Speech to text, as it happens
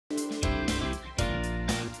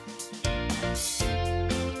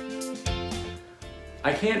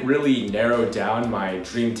I can't really narrow down my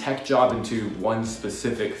dream tech job into one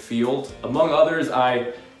specific field. Among others,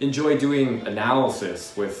 I enjoy doing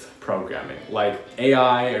analysis with programming, like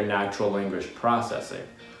AI or natural language processing.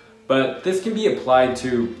 But this can be applied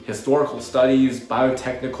to historical studies,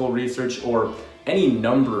 biotechnical research, or any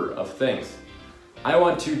number of things. I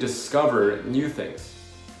want to discover new things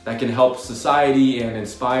that can help society and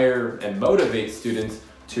inspire and motivate students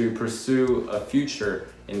to pursue a future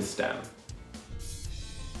in STEM.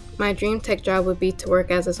 My dream tech job would be to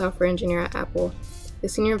work as a software engineer at Apple. The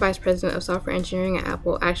senior vice president of software engineering at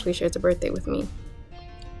Apple actually shares a birthday with me.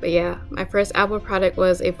 But yeah, my first Apple product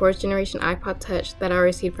was a 4th generation iPod Touch that I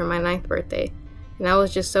received for my 9th birthday. And I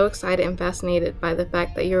was just so excited and fascinated by the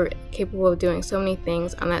fact that you're capable of doing so many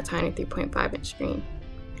things on that tiny 3.5-inch screen.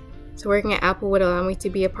 So working at Apple would allow me to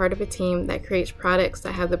be a part of a team that creates products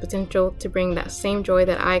that have the potential to bring that same joy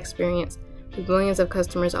that I experienced with millions of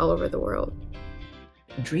customers all over the world.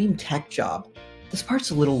 Dream tech job. This part's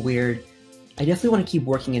a little weird. I definitely want to keep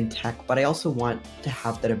working in tech, but I also want to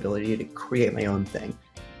have that ability to create my own thing.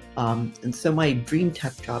 And so my dream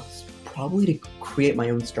tech job is probably to create my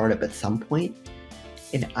own startup at some point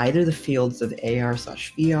in either the fields of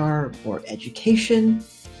AR/VR or education,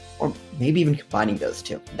 or maybe even combining those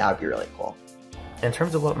two. That would be really cool. In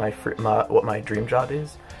terms of what my dream job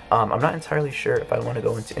is, I'm not entirely sure if I want to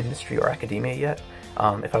go into industry or academia yet.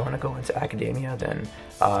 If I want to go into academia, then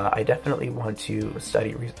I definitely want to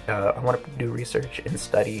study, I want to do research and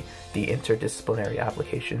study the interdisciplinary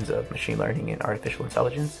applications of machine learning and artificial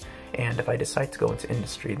intelligence. And if I decide to go into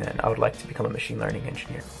industry, then I would like to become a machine learning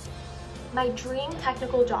engineer. My dream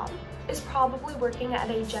technical job is probably working at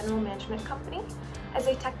a general management company as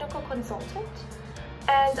a technical consultant.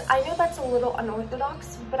 And I know that's a little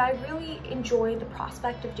unorthodox, but I really enjoy the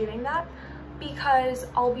prospect of doing that because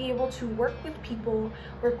I'll be able to work with people,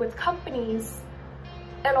 work with companies,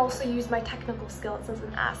 and also use my technical skills as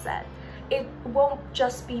an asset. It won't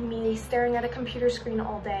just be me staring at a computer screen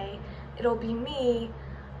all day. It'll be me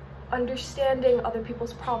understanding other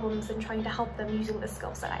people's problems and trying to help them using the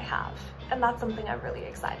skills that I have. And that's something I'm really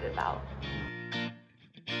excited about.